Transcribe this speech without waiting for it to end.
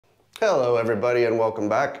Hello everybody and welcome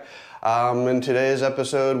back. In today's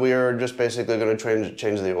episode we are just basically going to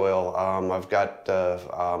change the oil. I've got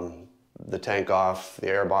the tank off, the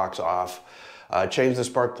air box off, changed the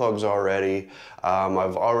spark plugs already.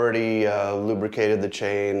 I've already lubricated the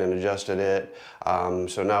chain and adjusted it.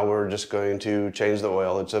 So now we're just going to change the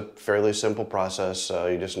oil. It's a fairly simple process.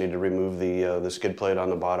 You just need to remove the skid plate on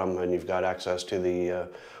the bottom and you've got access to the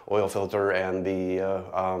oil filter and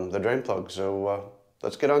the drain plug. So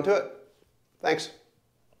let's get on to it. Thanks.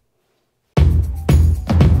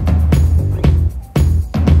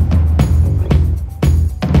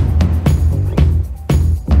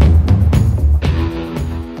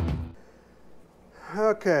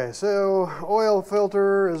 Okay, so oil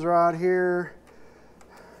filter is right here.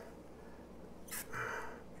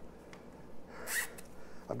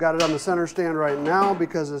 I've got it on the center stand right now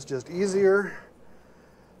because it's just easier.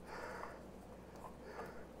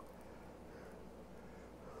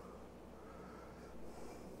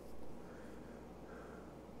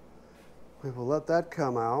 We will let that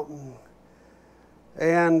come out.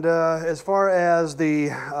 And as far as the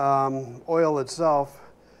oil itself,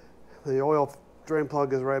 the oil drain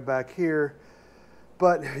plug is right back here,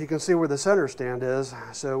 but you can see where the center stand is.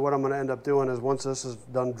 So what I'm going to end up doing is once this is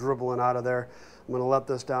done dribbling out of there, I'm going to let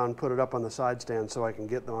this down and put it up on the side stand so I can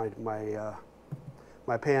get my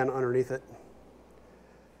pan underneath it.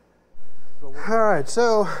 All right,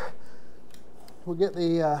 so we'll get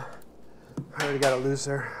the, I already got it loose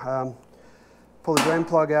there. Pull the drain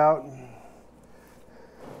plug out.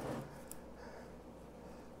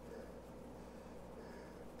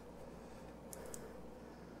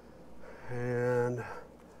 And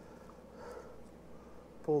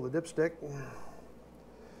pull the dipstick.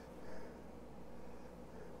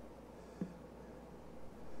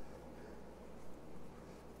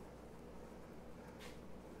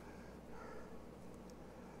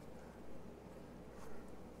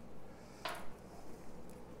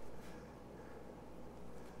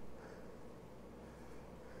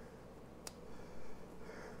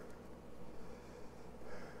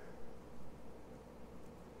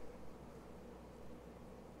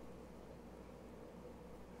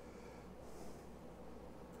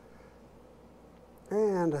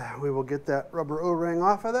 And we will get that rubber O-ring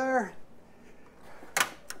off of there.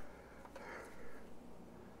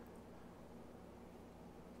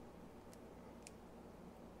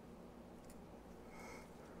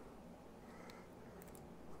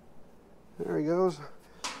 There he goes.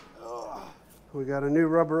 We got a new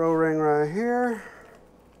rubber O-ring right here.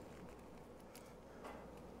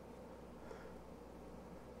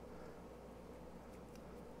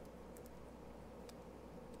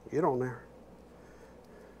 Get on there.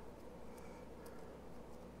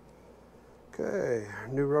 Okay,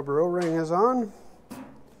 new rubber O-ring is on.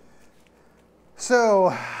 So,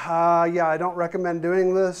 yeah, I don't recommend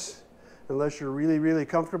doing this unless you're really, really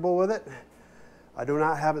comfortable with it. I do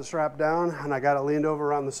not have it strapped down and I got it leaned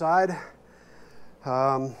over on the side.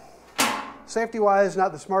 Safety-wise,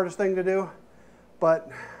 not the smartest thing to do,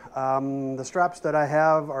 but the straps that I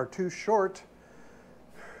have are too short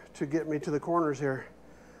to get me to the corners here.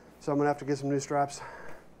 So I'm gonna have to get some new straps.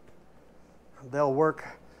 They'll work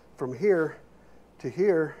from here to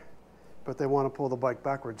here, but they want to pull the bike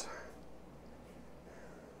backwards.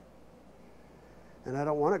 And I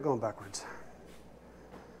don't want it going backwards.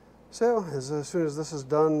 So as soon as this is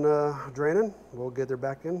done draining, we'll get her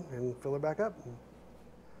back in and fill her back up.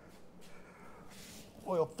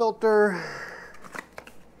 Oil filter.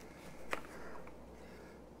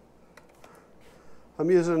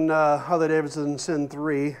 I'm using Harley Davidson SIN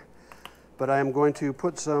 3, but I am going to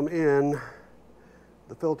put some in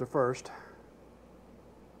the filter first.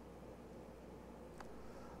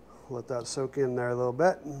 Let that soak in there a little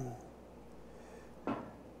bit.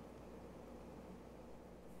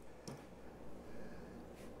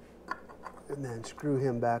 And then screw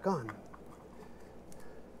him back on.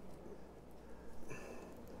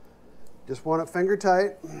 Just want it finger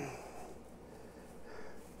tight.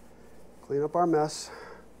 Clean up our mess.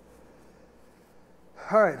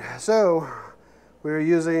 All right, so we're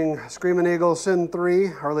using Screamin' Eagle SIN 3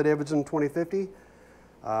 Harley Davidson 2050.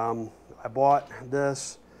 I bought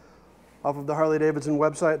this off of the Harley Davidson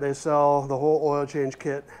website. They sell the whole oil change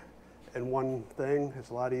kit in one thing.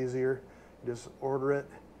 It's a lot easier. You just order it.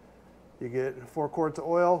 You get 4 quarts of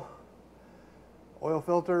oil, oil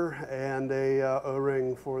filter, and a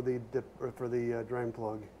O-ring for the drain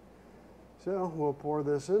plug. So we'll pour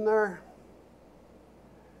this in there.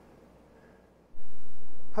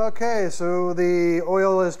 Okay, so the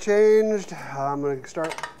oil is changed. I'm going to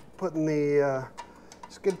start putting the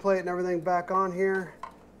skid plate and everything back on here.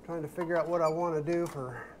 Trying to figure out what I want to do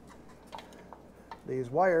for these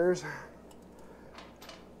wires.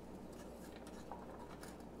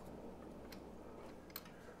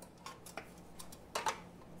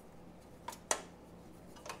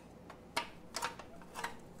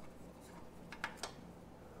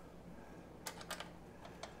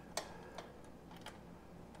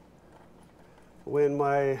 When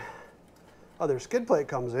my other skid plate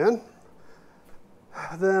comes in,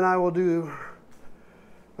 then I will do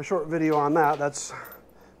a short video on that. That's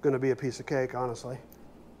going to be a piece of cake, honestly.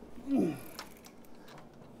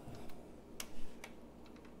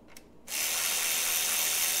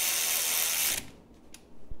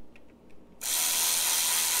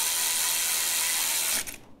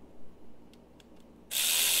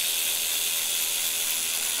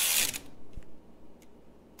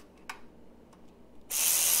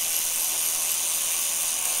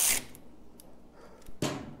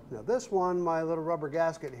 Now this one, my little rubber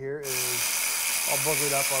gasket here is all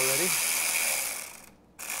boogered up already.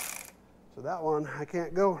 So that one I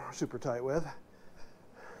can't go super tight with.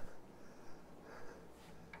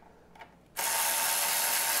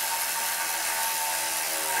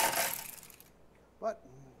 But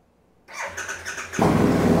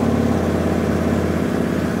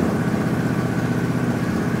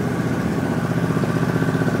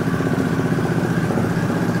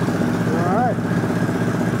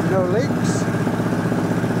no leaks.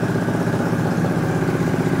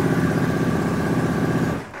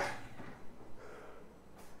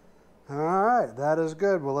 All right, that is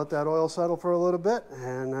good. We'll let that oil settle for a little bit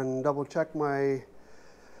and then double check my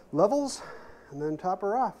levels and then top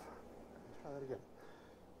her off. Let's try that again.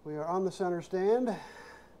 We are on the center stand.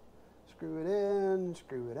 Screw it in,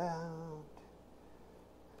 screw it out.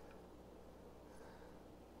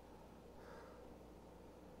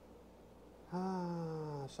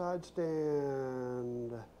 Side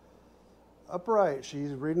stand. Upright.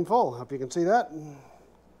 She's reading full. Hope you can see that.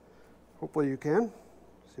 Hopefully you can.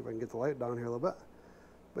 See if I can get the light down here a little bit.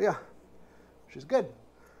 But yeah, she's good.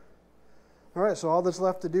 All right, so all that's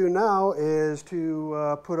left to do now is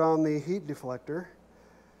to put on the heat deflector.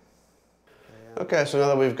 Okay, so now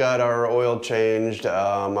that we've got our oil changed,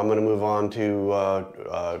 I'm going to move on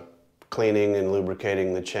to cleaning and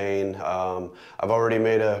lubricating the chain. I've already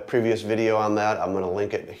made a previous video on that. I'm going to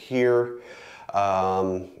link it here.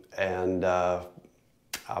 I'm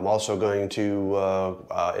also going to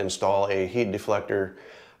install a heat deflector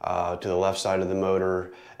to the left side of the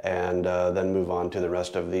motor and then move on to the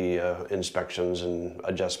rest of the inspections and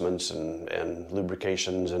adjustments and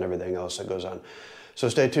lubrications and everything else that goes on. So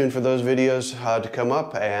stay tuned for those videos to come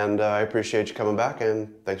up, and I appreciate you coming back,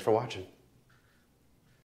 and thanks for watching.